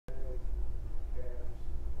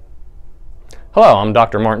Hello, I'm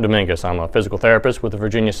Dr. Martin Dominguez. I'm a physical therapist with the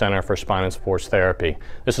Virginia Center for Spine and Sports Therapy.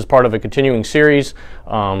 This is part of a continuing series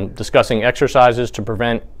discussing exercises to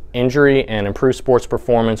prevent injury and improve sports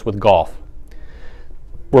performance with golf.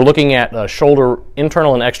 We're looking at shoulder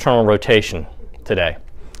internal and external rotation today.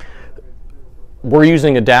 We're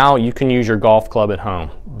using a dowel. You can use your golf club at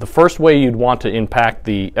home. The first way you'd want to impact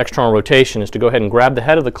the external rotation is to go ahead and grab the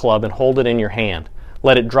head of the club and hold it in your hand.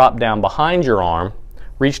 Let it drop down behind your arm.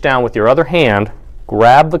 Reach down with your other hand,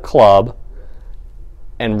 grab the club,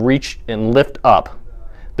 and reach and lift up.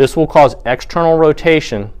 This will cause external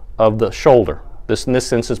rotation of the shoulder. This, in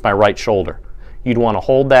this instance, my right shoulder. You'd want to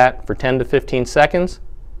hold that for 10 to 15 seconds.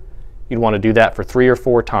 You'd want to do that for 3 or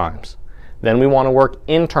 4 times. Then we want to work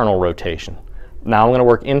internal rotation. Now I'm going to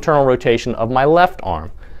work internal rotation of my left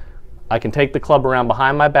arm. I can take the club around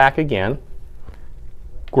behind my back again,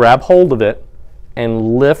 grab hold of it,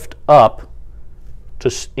 and lift up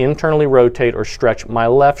to internally rotate or stretch my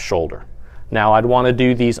left shoulder. Now I'd want to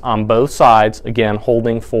do these on both sides, again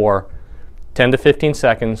holding for 10 to 15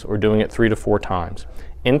 seconds or doing it 3 to 4 times.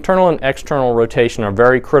 Internal and external rotation are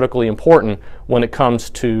very critically important when it comes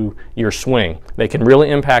to your swing. They can really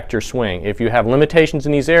impact your swing. If you have limitations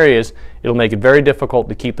in these areas, it'll make it very difficult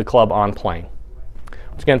to keep the club on plane.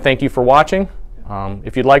 Once again, thank you for watching.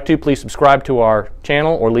 If you'd like to, please subscribe to our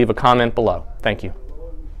channel or leave a comment below. Thank you.